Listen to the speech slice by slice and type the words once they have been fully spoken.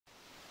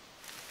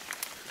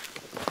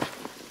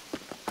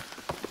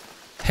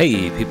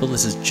Hey people,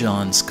 this is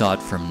John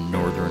Scott from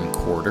Northern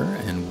Quarter,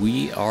 and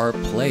we are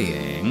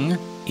playing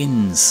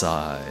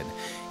Inside.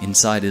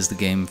 Inside is the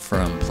game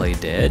from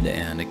Playdead,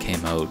 and it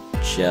came out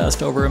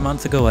just over a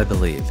month ago, I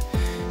believe.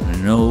 And I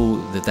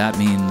know that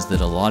means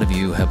that a lot of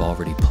you have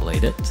already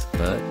played it,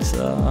 but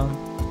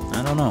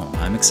I don't know.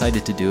 I'm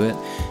excited to do it,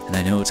 and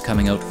I know it's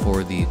coming out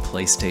for the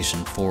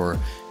PlayStation 4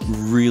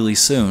 really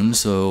soon,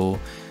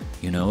 so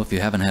you know, if you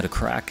haven't had a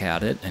crack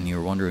at it and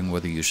you're wondering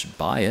whether you should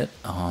buy it,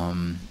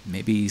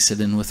 maybe sit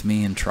in with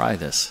me and try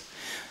this.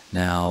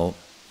 Now,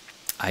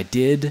 I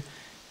did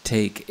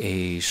take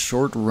a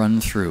short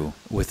run through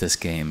with this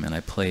game, and I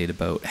played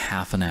about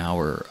half an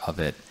hour of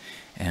it,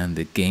 and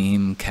the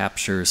game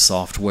capture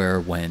software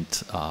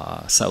went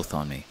south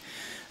on me.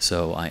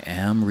 So I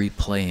am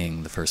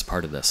replaying the first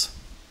part of this.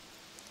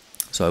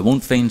 So I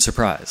won't feign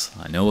surprise.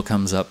 I know what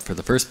comes up for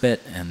the first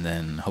bit, and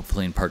then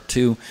hopefully in part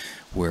 2,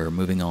 we're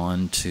moving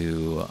on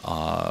to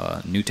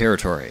new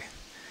territory.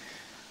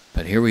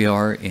 But here we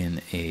are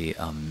in a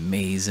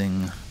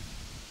amazing,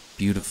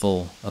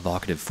 beautiful,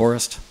 evocative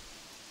forest.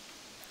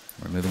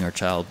 We're moving our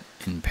child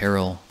in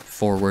Peril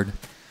forward.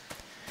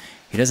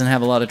 He doesn't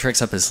have a lot of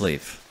tricks up his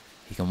sleeve.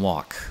 He can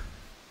walk.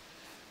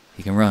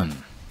 He can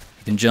run.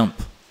 He can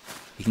jump.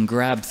 He can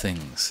grab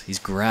things. He's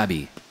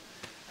grabby.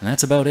 And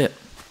that's about it.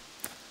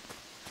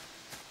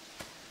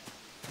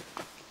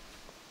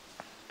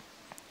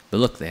 But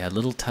look, they had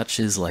little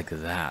touches like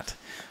that,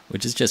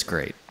 which is just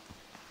great.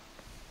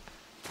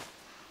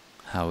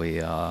 How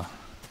he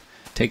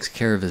takes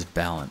care of his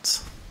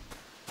balance.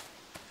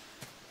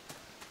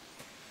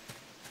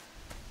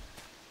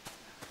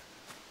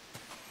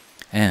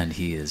 And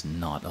he is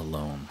not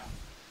alone.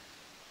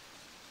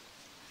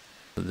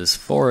 This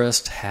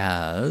forest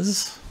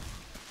has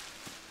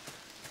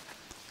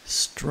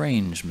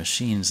strange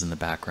machines in the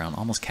background,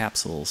 almost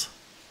capsules.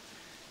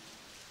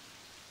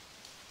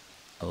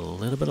 A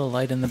little bit of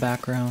light in the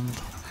background.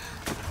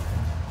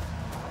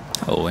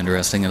 Oh,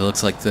 interesting. It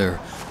looks like they're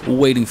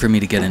waiting for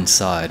me to get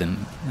inside,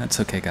 and that's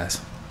okay,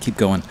 guys. Keep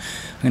going.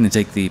 I'm going to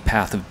take the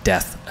path of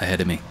death ahead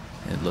of me.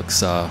 It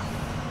looks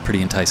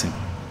pretty enticing.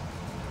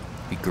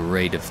 It'd be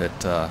great if it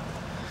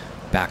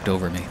backed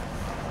over me.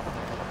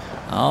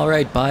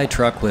 Alright, bye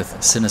truck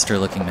with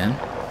sinister-looking men.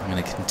 I'm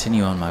going to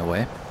continue on my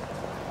way.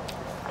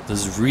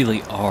 Those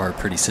really are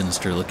pretty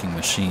sinister-looking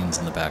machines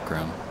in the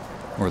background.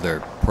 Or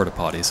they're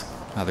porta-potties.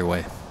 Either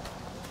way.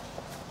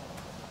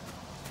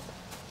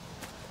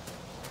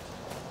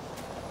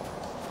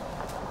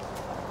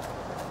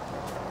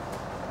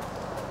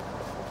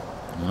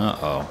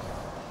 Uh-oh.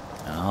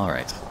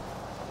 Alright.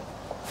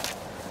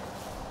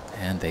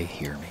 And they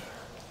hear me.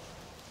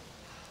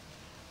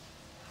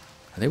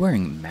 Are they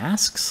wearing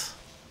masks?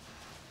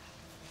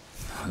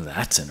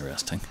 That's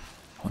interesting.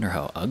 I wonder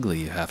how ugly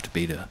you have to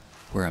be to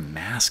wear a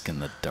mask in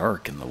the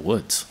dark in the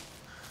woods.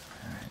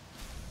 Alright.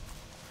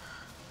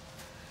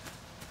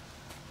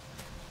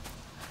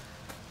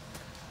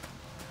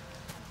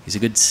 He's a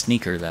good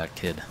sneaker, that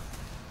kid.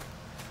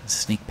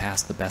 Sneak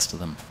past the best of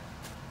them.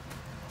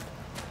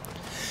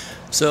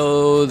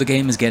 So the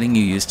game is getting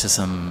you used to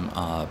some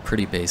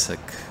pretty basic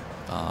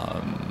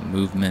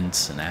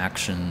movements and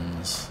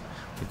actions.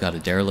 We've got a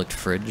derelict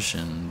fridge,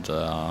 and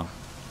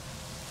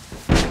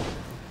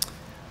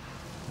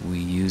we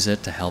use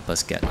it to help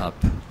us get up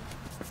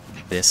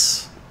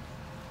this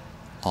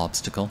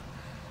obstacle.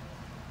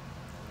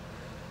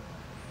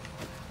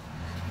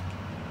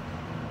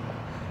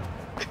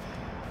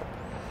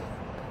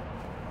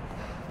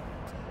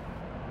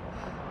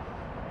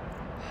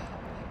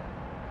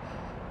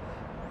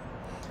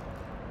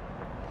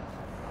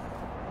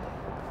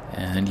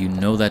 And you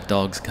know that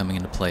dog's coming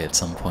into play at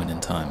some point in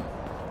time.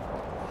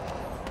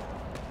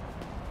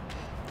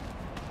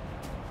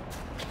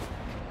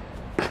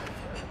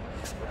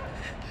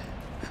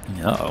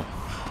 Uh-oh.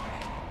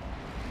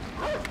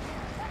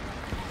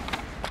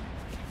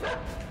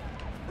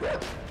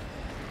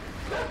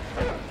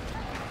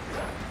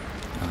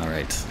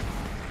 Alright.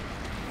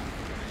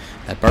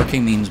 That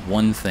barking means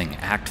one thing: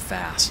 act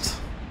fast.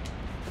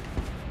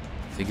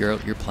 Figure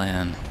out your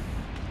plan.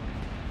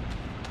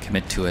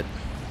 Commit to it.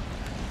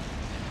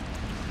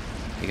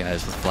 Hey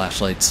guys with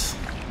flashlights,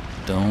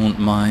 don't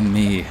mind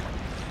me.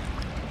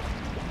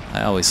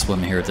 I always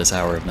swim here at this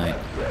hour of night.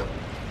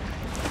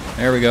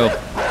 There we go.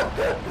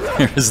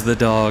 Here's the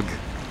dog.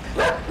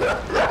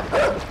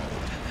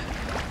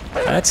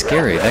 That's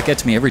scary. That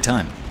gets me every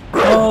time.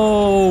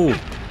 Oh!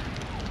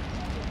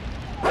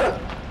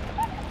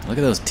 Look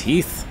at those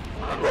teeth.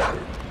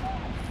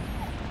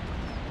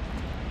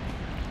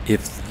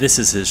 If this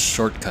is his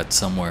shortcut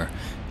somewhere,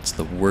 it's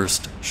the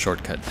worst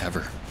shortcut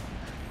ever.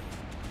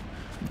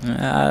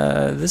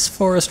 This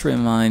forest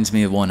reminds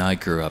me of one I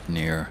grew up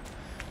near.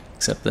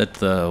 Except that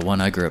the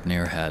one I grew up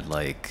near had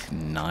like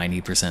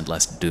 90%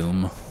 less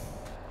doom.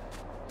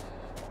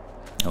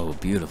 Oh,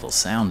 beautiful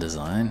sound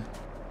design.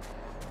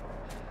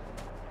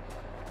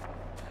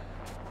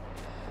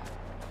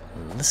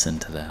 Listen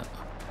to that.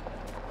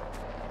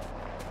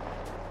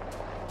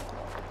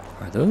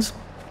 Are those?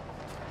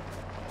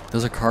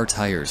 Those are car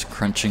tires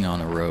crunching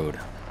on a road.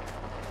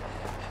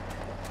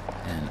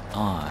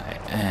 I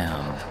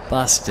am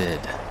busted.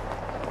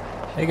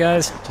 Hey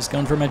guys, just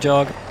going for my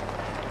jog.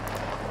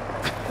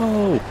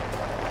 Oh!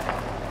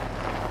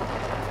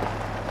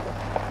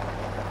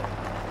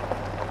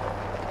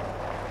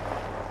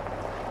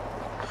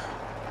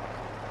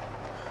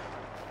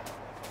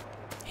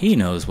 He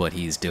knows what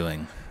he's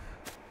doing.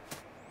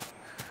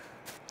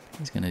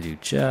 He's gonna do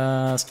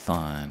just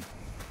fine.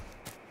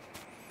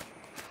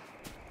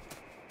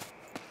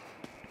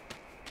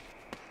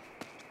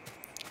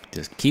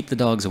 Just keep the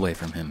dogs away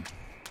from him.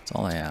 That's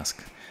all I ask.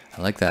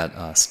 I like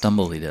that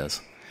stumble he does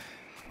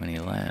when he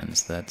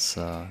lands. That's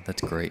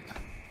great.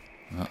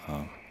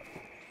 Uh-oh.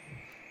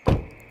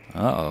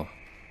 Uh-oh.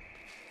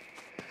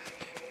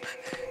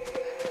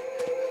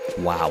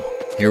 Wow.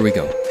 Here we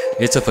go.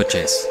 It's a foot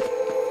chase.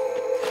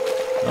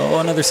 Oh,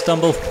 another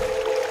stumble.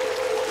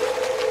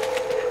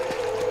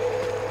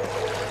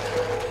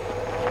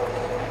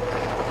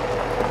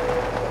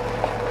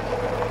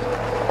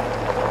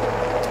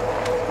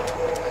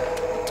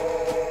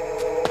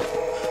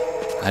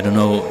 I don't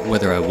know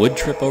whether I would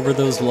trip over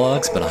those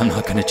logs, but I'm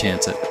not going to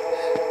chance it.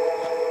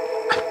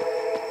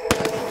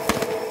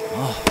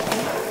 Oh,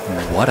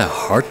 what a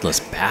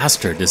heartless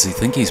bastard. Does he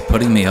think he's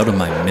putting me out of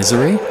my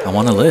misery? I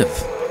want to live.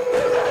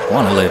 I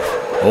want to live.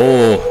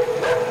 Oh,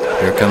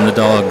 here come the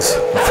dogs.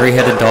 A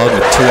three-headed dog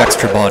with 2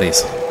 extra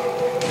bodies.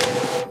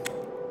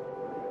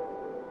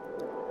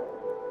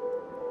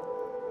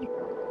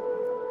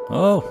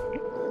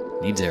 Oh,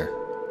 needs air.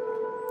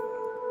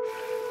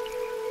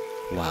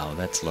 Wow,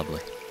 that's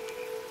lovely.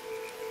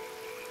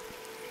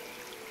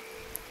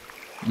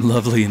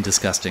 Lovely and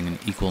disgusting in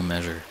equal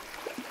measure.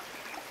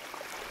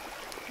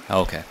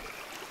 Okay.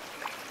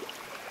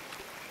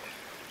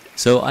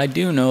 So I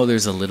do know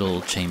there's a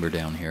little chamber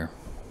down here.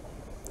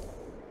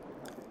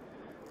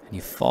 And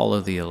you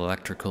follow the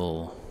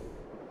electrical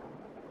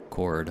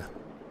cord.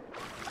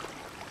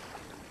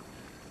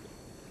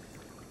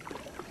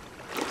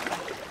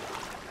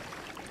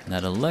 And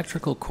that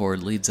electrical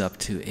cord leads up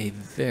to a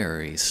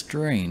very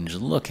strange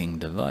looking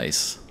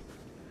device.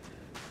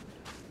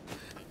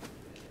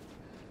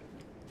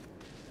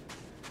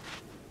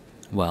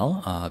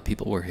 Well,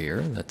 people were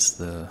here. That's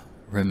the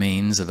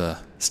remains of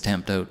a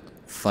stamped out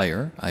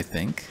fire, I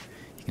think.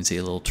 You can see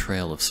a little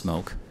trail of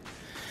smoke.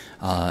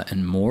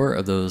 And more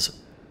of those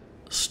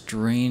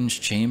strange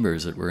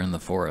chambers that were in the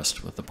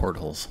forest with the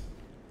portholes.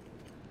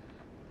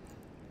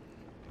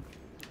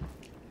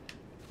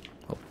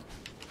 Oh.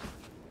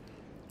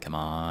 Come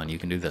on, you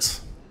can do this.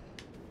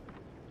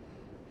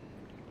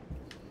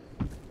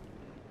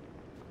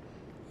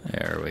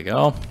 There we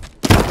go.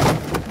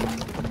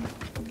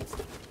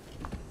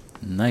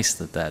 Nice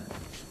that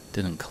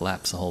didn't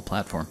collapse the whole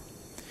platform.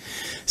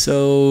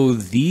 So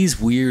these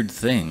weird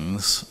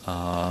things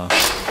are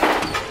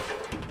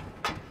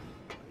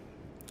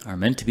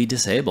meant to be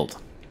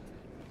disabled.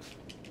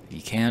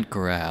 You can't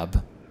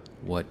grab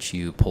what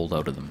you pulled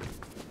out of them.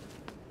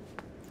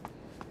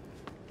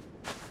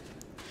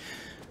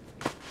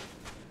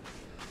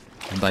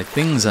 And by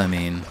things I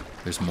mean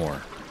there's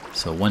more.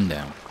 So 1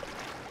 down.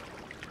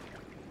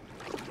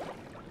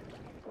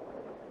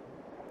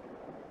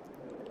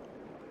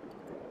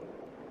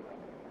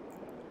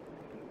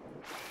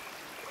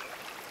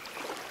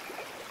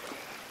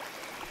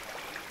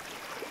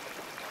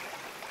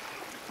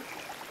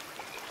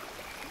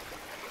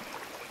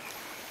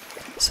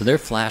 So their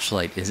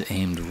flashlight is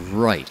aimed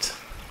right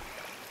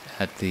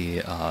at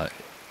the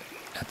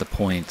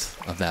point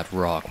of that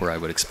rock where I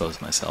would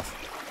expose myself.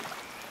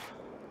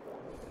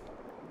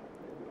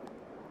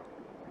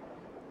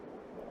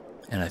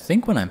 And I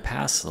think when I'm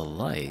past the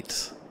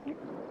light,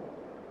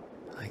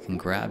 I can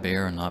grab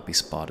air and not be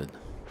spotted.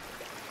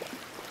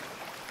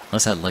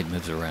 Unless that light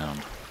moves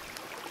around.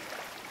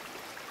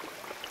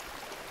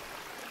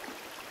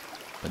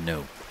 But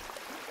no.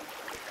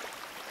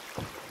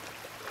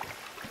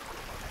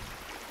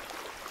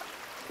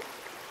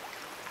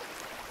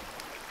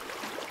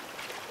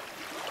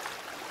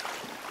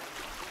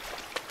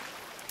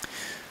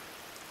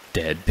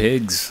 Dead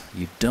pigs.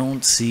 You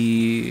don't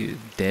see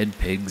dead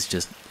pigs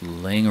just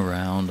laying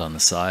around on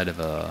the side of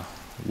a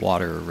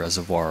water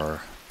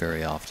reservoir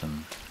very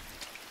often.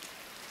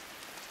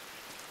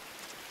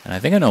 And I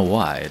think I know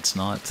why. It's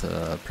not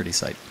a pretty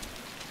sight.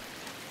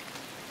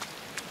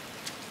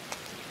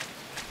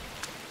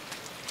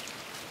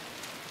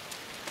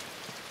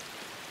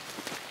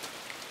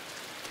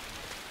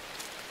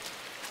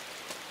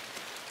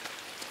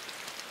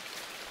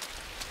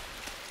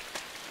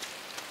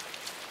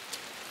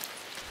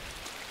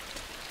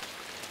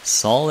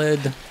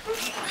 Solid,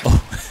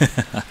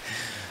 oh,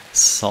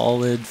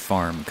 solid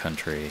farm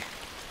country.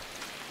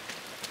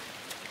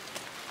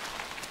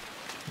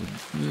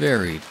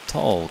 Very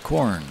tall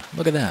corn.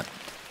 Look at that.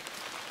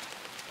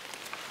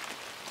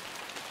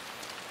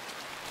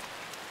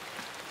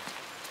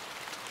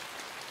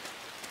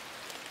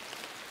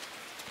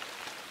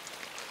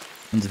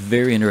 It's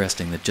very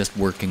interesting that just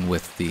working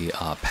with the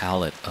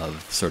palette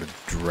of sort of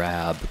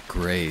drab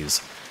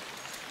grays,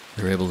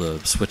 they're able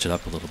to switch it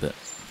up a little bit.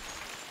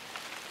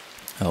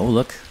 Oh,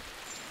 look.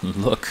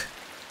 Look.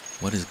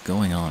 What is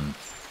going on?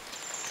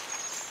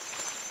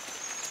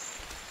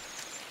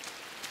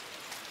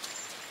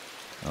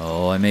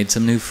 Oh, I made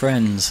some new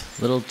friends.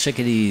 Little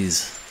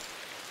chickadees.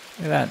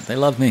 Look at that. They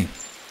love me.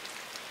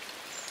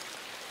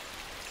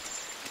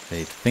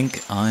 They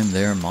think I'm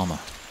their mama.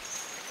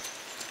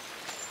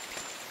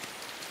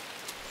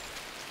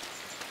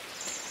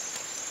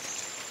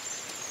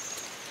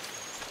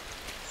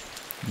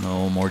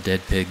 No more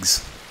dead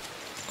pigs.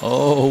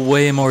 Oh,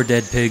 way more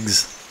dead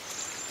pigs.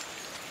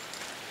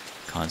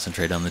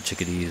 Concentrate on the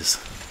chickadees.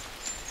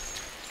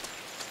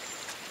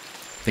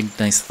 Think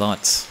nice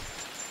thoughts.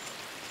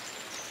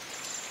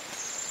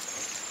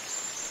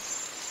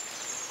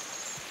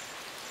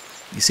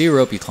 You see a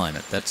rope, you climb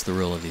it. That's the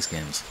rule of these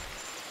games.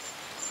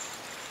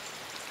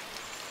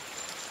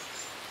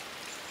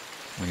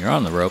 When you're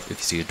on the rope, if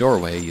you see a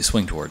doorway, you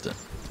swing towards it.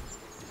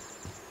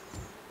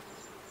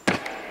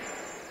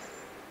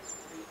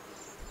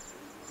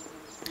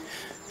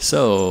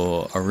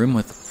 So, a room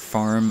with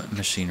farm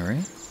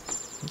machinery.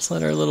 Let's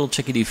let our little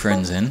chickadee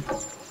friends in.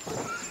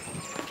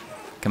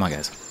 Come on,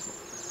 guys.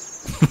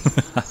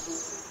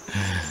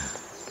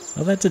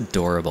 Oh, that's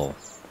adorable.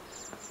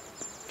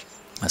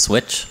 A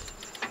switch.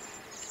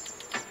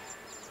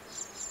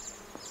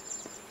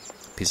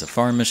 Piece of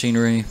farm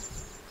machinery.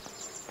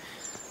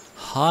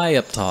 High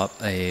up top,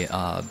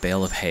 a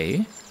bale of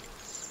hay.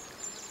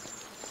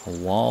 A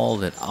wall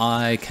that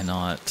I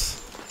cannot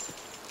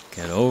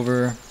get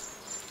over.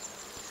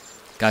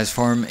 Guys,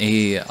 form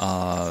a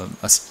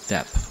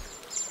step.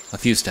 A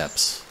few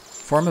steps.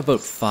 Form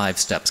about 5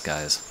 steps,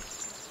 guys.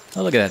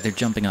 Oh, look at that, they're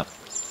jumping up.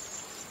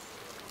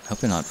 Hope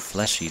they're not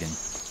flesh eating.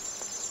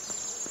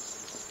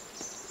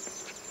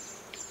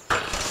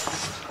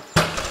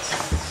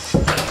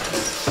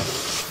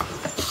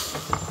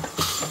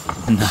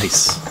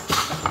 Nice.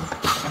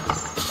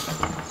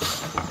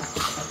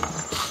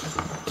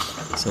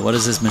 So what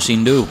does this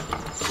machine do?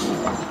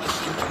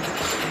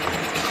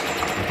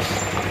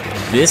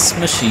 This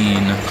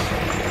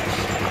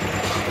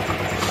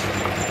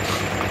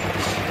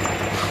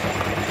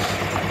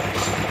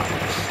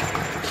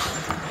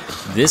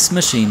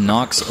machine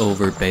knocks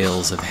over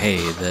bales of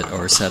hay that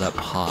are set up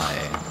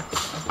high.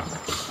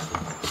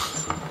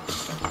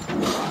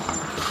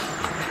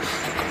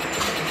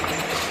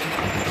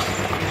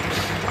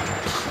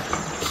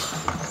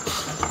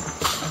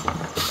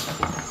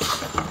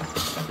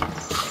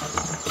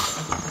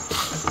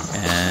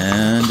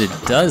 And it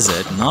does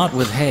it not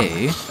with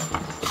hay,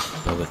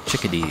 but with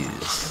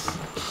chickadees.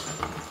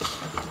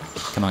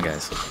 Come on,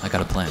 guys. I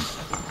got a plan.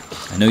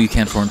 I know you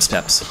can't form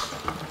steps.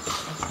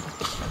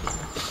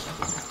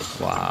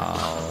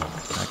 Wow.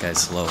 That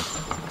guy's slow.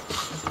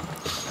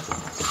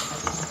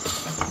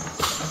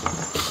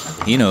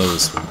 He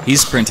knows.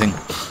 He's sprinting.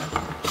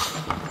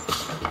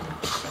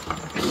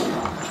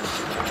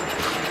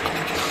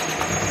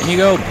 In you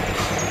go.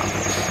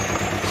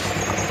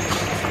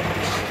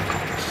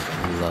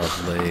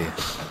 Lovely.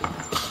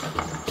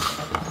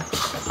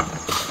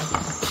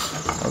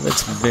 Oh,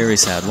 that's very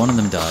sad. One of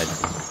them died.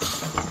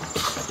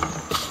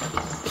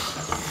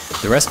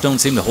 The rest don't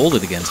seem to hold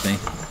it against me.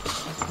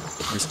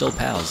 We're still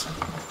pals.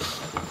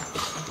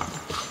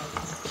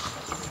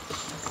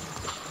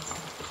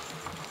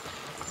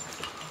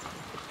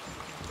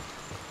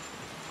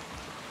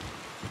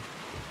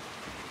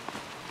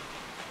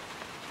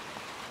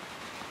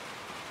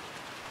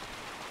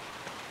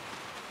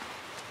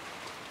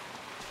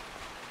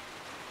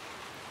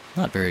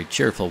 Not very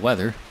cheerful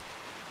weather.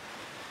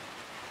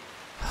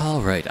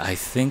 Alright, I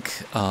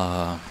think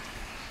dive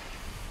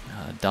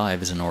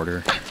is in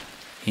order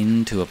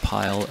into a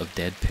pile of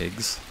dead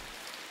pigs.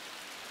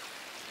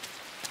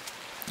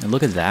 And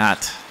look at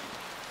that.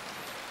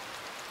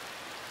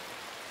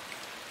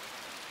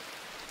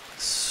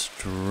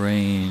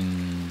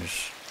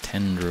 Strange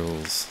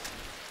tendrils.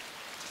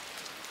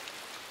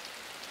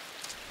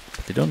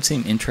 But they don't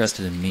seem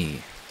interested in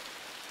me.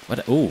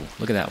 What? Oh,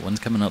 look at that. One's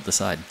coming out the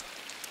side.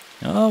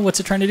 Oh, what's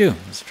it trying to do?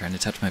 Is it trying to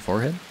touch my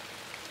forehead?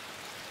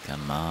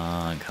 Come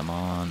on, come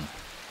on.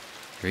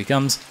 Here he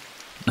comes.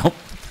 Nope.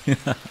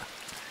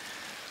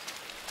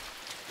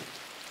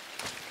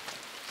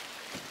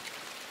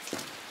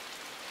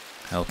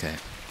 Okay.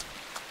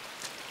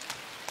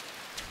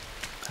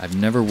 I've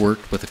never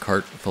worked with a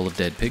cart full of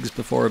dead pigs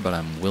before, but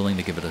I'm willing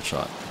to give it a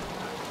shot.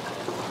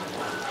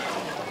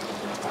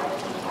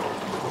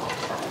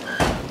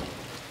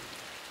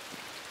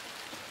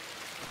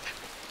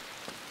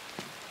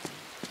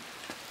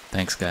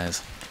 Thanks,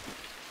 guys.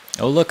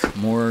 Oh, look,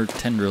 more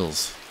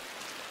tendrils.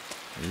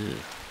 Ew.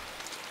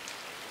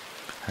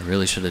 I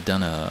really should have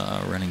done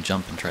a running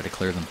jump and tried to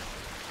clear them.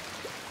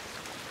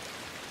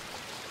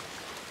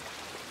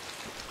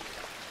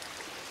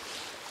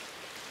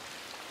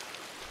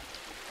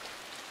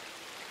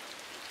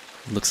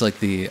 Looks like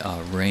the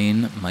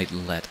rain might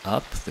let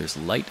up. There's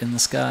light in the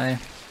sky.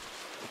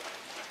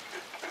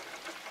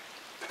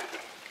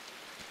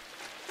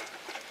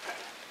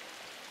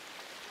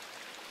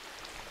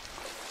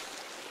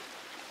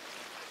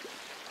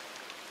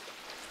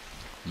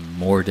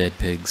 More dead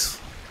pigs.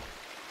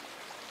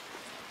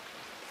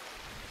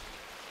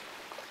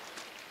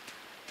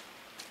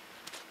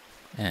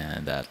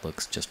 And that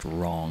looks just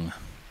wrong.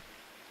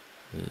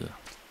 Ugh.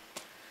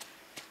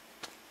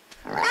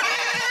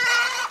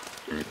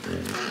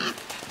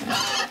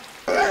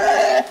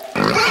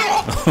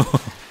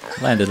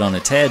 Landed on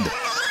its head.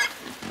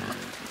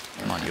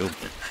 Come on, you.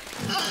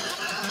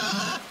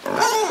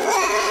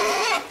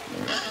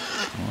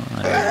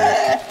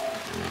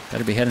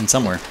 Better be heading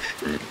somewhere.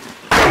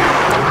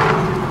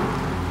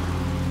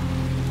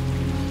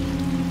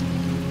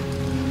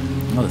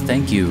 Oh,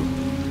 thank you,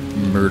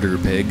 murder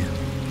pig.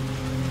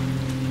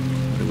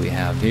 What do we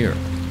have here?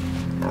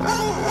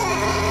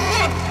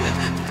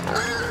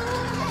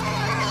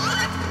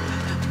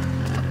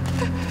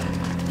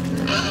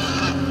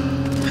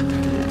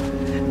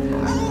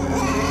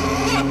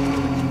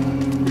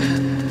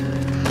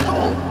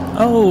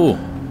 Oh!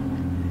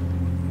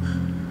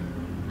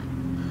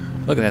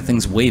 Look at that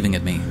thing's waving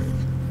at me.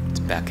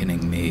 It's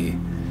beckoning me.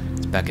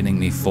 It's beckoning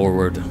me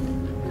forward.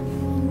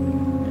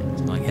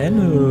 It's like,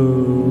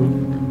 hello.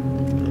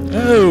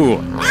 Oh!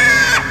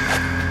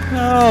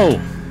 No!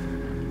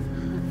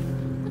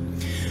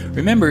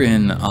 Remember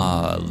in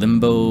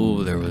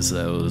Limbo, there was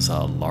those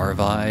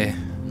larvae,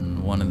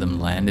 and one of them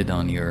landed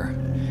on your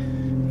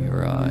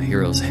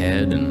hero's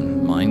head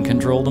and mind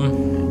controlled him?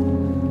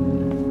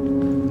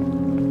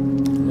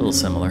 A little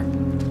similar.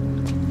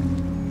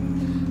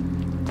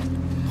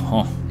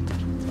 Huh.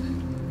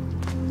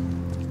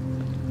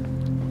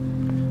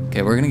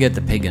 Okay, we're gonna get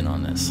the pig in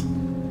on this.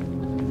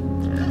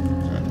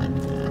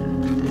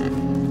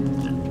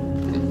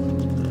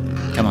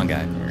 Come on,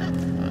 guy.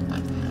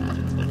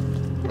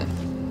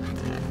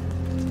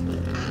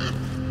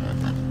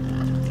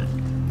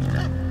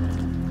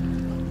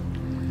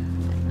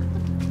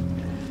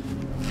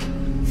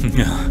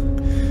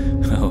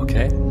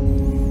 Okay.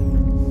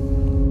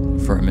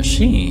 For a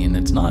machine,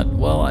 it's not...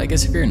 Well, I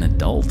guess if you're an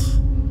adult...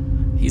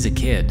 He's a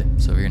kid,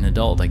 so if you're an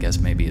adult, I guess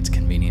maybe it's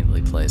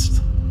conveniently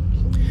placed.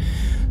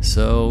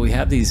 So we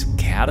have these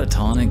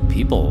catatonic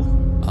people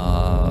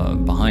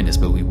behind us,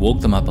 but we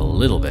woke them up a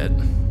little bit.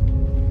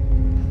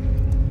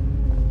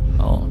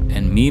 Oh,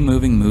 and me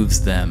moving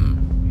moves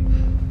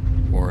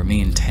them. Or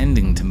me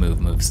intending to move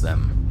moves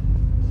them.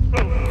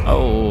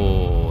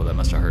 Oh, that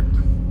must have hurt.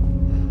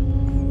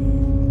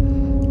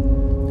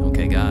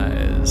 Okay,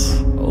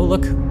 guys. Oh,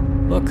 look.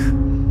 Look.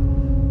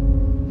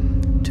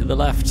 To the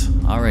left.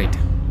 All right.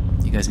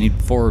 You guys need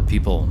 4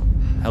 people.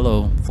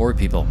 Hello, 4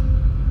 people.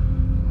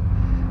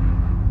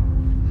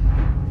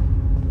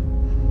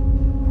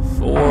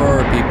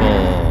 4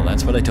 people.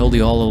 That's what I told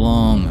you all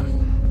along.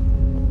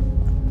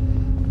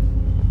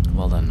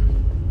 Well done.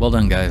 Well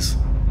done, guys.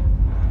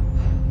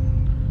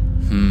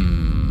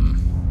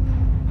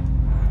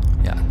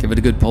 Yeah, give it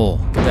a good pull.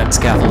 Give that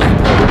scaffolding a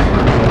pull.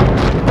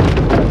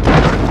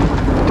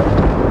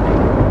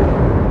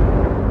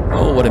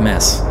 Oh, what a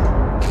mess.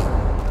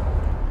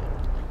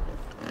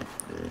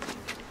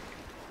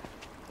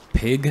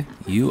 Pig,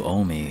 you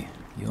owe me.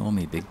 You owe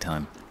me big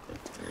time.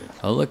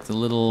 Oh, look, the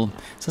little...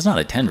 So it's not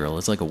a tendril,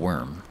 it's like a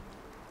worm.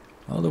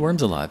 Oh, the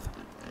worm's alive.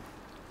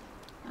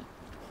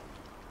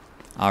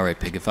 Alright,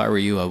 pig, if I were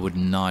you, I would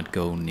not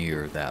go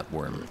near that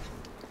worm.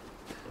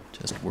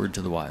 Just word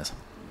to the wise.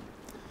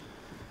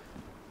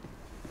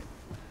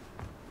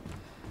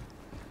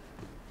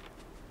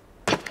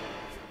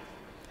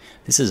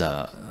 This is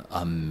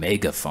a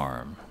mega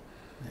farm.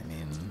 I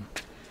mean,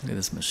 look at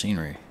this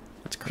machinery.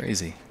 It's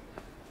crazy.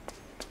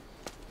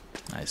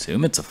 I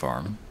assume it's a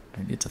farm.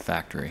 Maybe it's a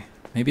factory.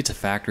 Maybe it's a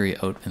factory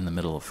out in the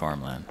middle of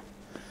farmland.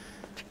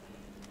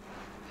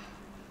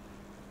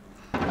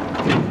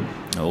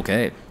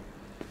 Okay.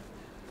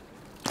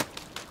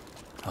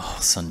 Oh,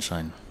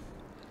 sunshine.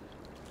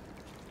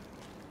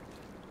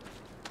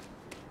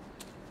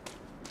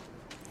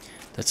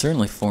 That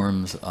certainly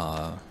forms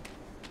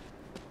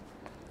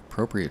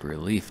appropriate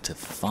relief to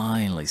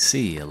finally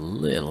see a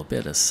little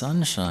bit of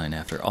sunshine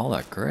after all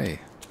that gray.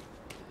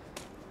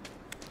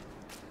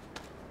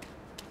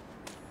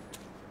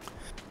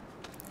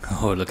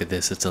 Oh, look at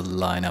this. It's a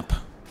lineup.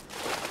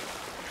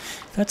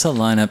 If that's a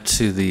lineup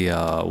to the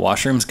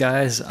washrooms,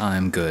 guys,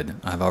 I'm good.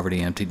 I've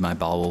already emptied my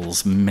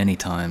bowels many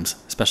times,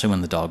 especially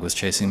when the dog was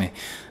chasing me.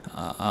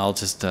 I'll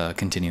just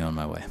continue on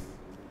my way.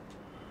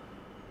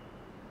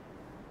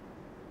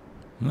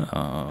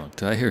 Oh,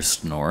 do I hear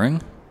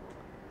snoring?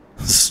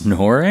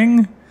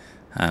 Snoring?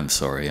 I'm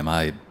sorry, am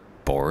I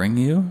boring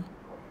you?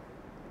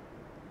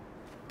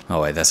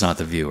 Oh wait, that's not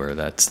the viewer,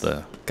 that's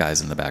the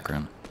guys in the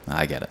background.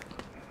 I get it.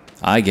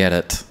 I get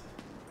it.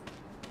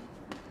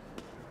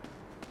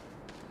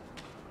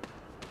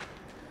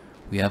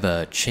 We have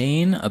a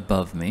chain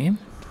above me.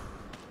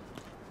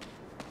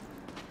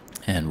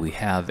 And we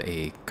have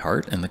a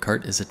cart, and the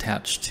cart is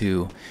attached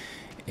to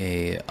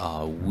a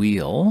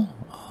wheel.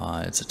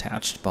 It's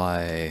attached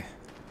by,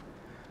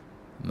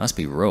 must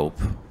be rope.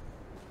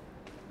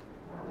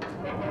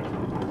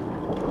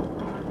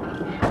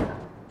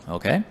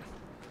 Okay.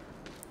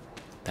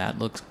 That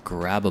looks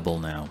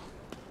grabbable now.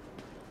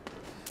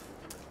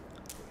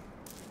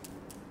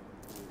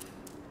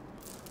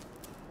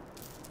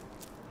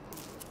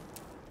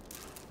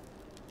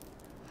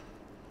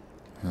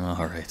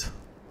 All right.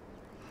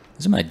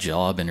 This is my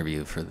job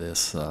interview for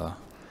this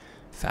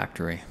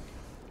factory.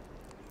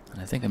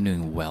 And I think I'm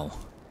doing well.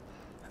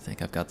 I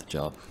think I've got the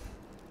job.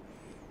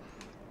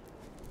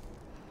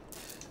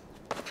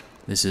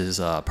 This is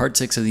part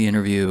 6 of the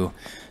interview,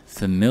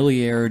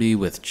 familiarity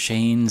with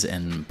chains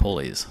and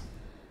pulleys.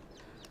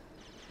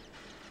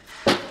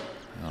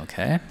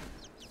 Okay.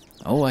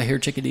 Oh, I hear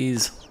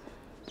chickadees.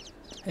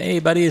 Hey,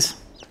 buddies.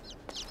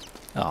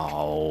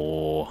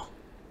 Oh.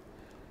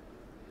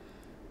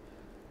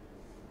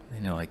 They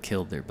know I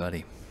killed their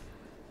buddy.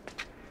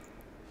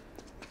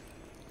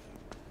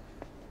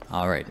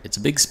 Alright, it's a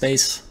big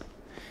space.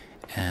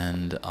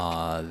 And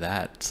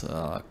that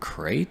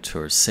crate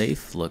or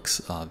safe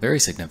looks very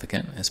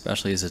significant,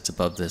 especially as it's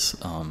above this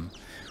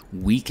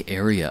weak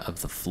area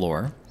of the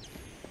floor.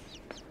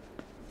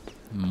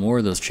 More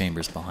of those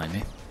chambers behind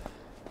me.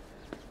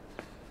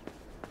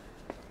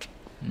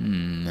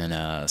 And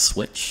a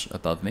switch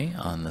above me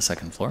on the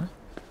second floor.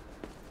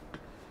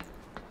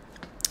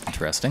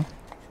 Interesting.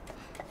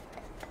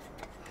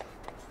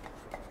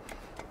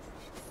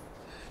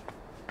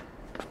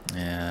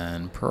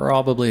 And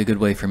probably a good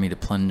way for me to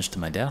plunge to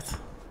my death.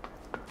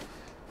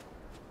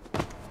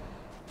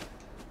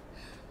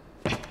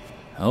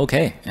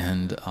 Okay,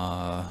 and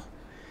a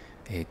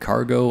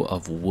cargo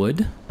of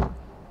wood,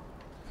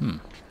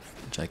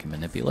 which I can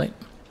manipulate.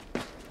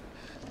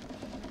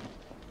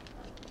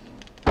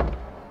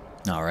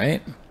 All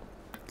right,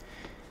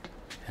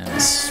 and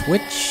a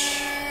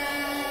switch,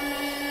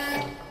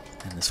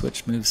 and the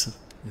switch moves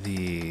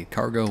the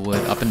cargo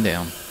wood up and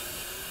down.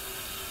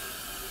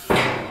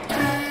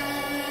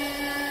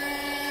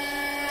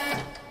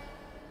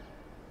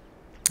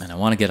 And I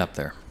want to get up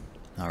there.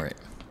 All right.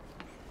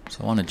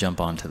 So I want to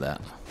jump onto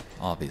that,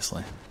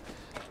 obviously.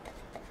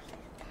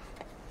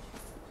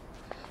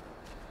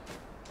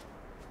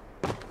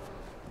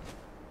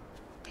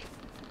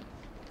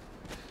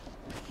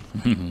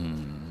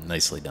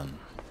 Nicely done.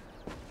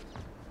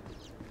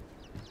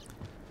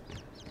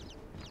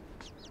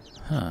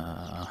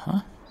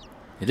 Uh-huh.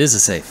 It is a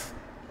safe.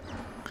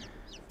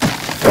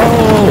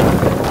 Oh!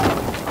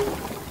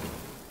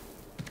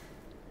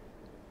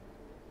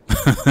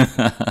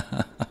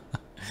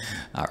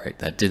 Alright,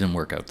 that didn't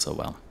work out so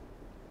well.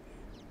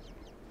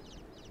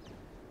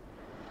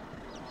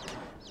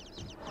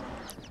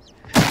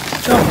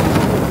 Jump!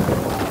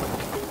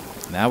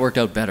 That worked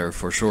out better,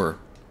 for sure.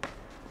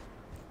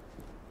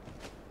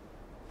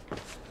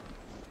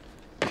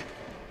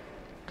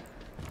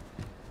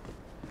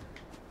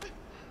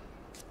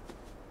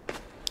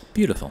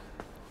 Beautiful.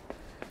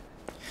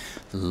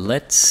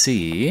 Let's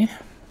see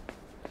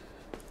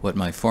what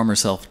my former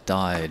self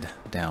died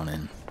down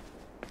in.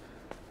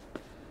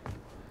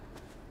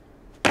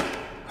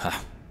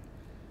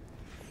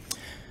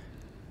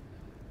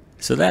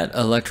 So that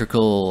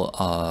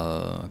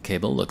electrical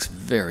cable looks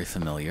very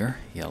familiar,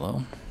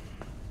 yellow.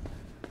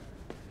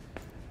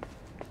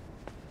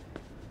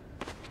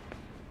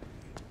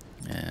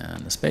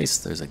 And the space,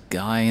 there's a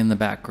guy in the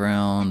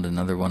background,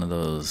 another one of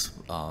those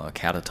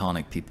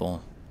catatonic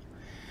people.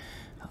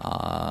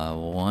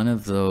 One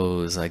of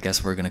those, I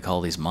guess we're going to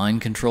call these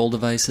mind control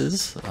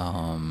devices.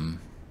 And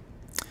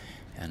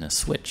a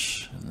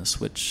switch. And the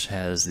switch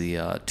has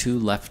the 2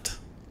 left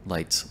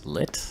lights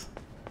lit.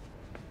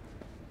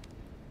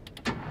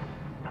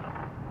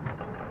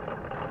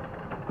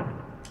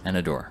 And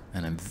a door.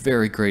 And I'm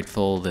very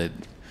grateful that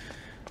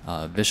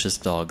vicious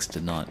dogs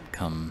did not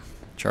come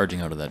charging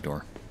out of that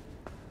door.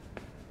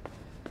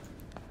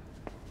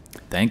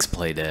 Thanks,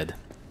 Playdead.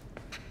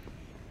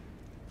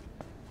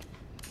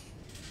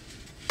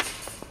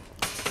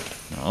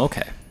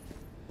 Okay.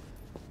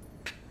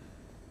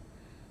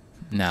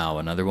 Now,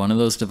 another one of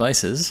those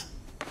devices.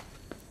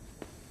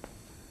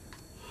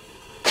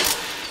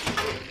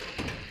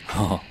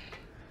 Oh.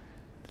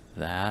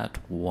 That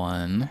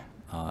one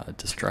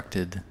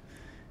destructed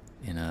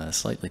in a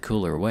slightly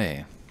cooler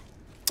way.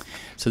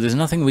 So there's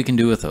nothing we can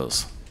do with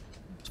those.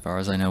 As far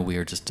as I know, we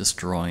are just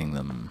destroying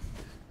them.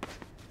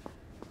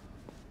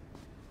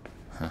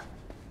 Huh.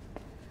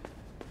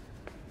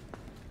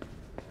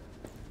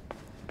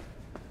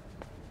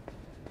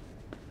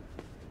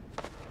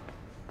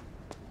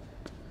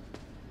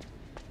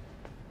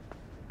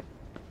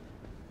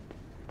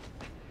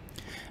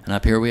 And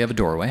up here we have a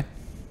doorway.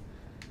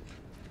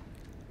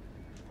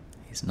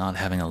 He's not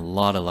having a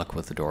lot of luck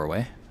with the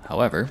doorway.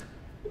 However,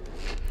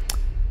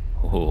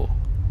 oh,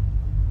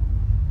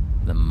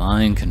 the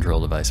mind control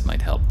device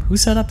might help. Who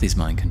set up these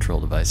mind control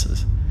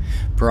devices?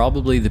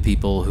 Probably the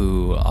people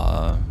who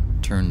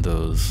turned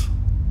those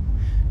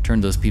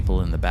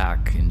people in the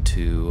back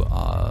into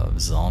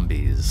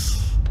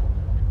zombies.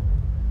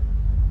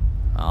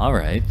 All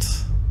right.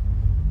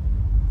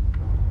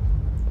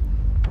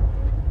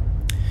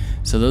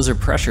 So those are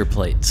pressure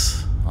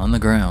plates on the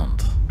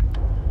ground.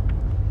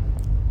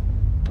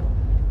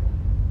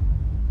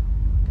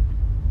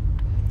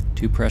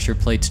 Two pressure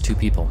plates, 2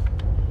 people.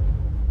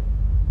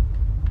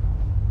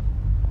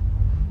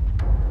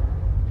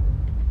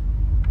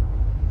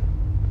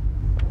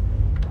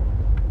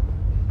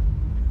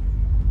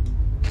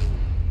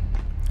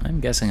 I'm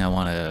guessing I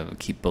want to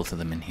keep both of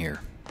them in here.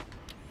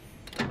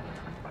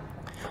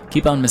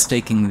 Keep on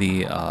mistaking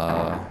the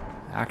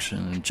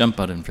action jump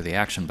button for the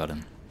action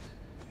button.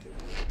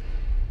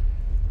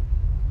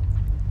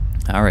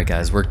 Alright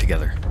guys, work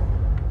together.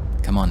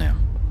 Come on now.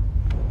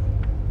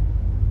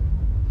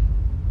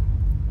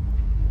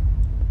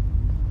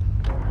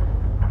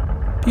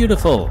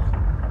 Beautiful!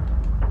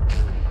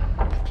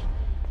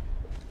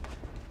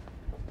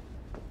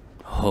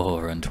 Oh,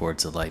 run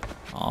towards the light.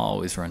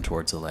 Always run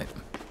towards the light.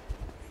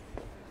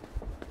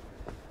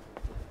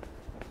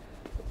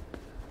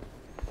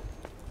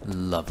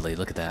 Lovely,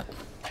 look at that.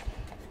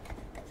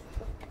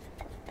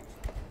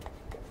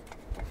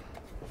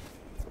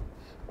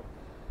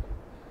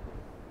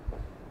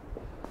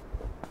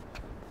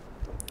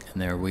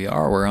 And there we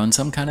are, we're on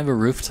some kind of a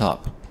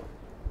rooftop.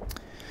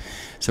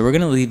 So we're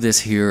going to leave this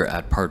here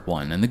at part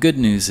 1. And the good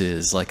news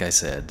is, like I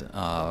said,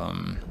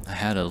 I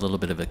had a little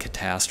bit of a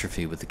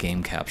catastrophe with the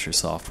game capture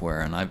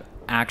software, and I've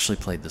actually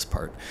played this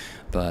part.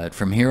 But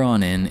from here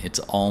on in, it's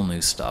all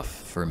new stuff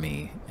for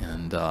me.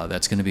 And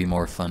that's going to be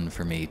more fun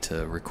for me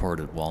to record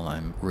it while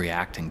I'm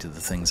reacting to the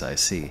things I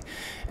see.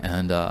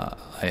 And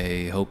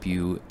I hope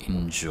you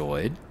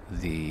enjoyed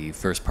the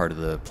first part of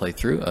the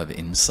playthrough of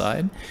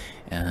Inside.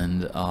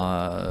 And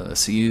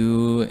see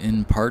you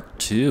in part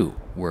 2,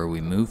 where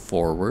we move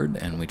forward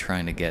and we're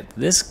trying to get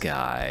this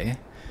guy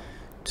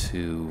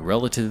to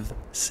relative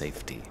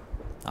safety.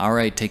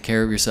 Alright, take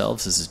care of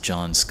yourselves. This is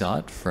John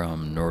Scott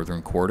from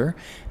Northern Quarter,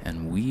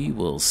 and we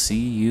will see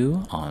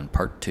you on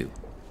part 2.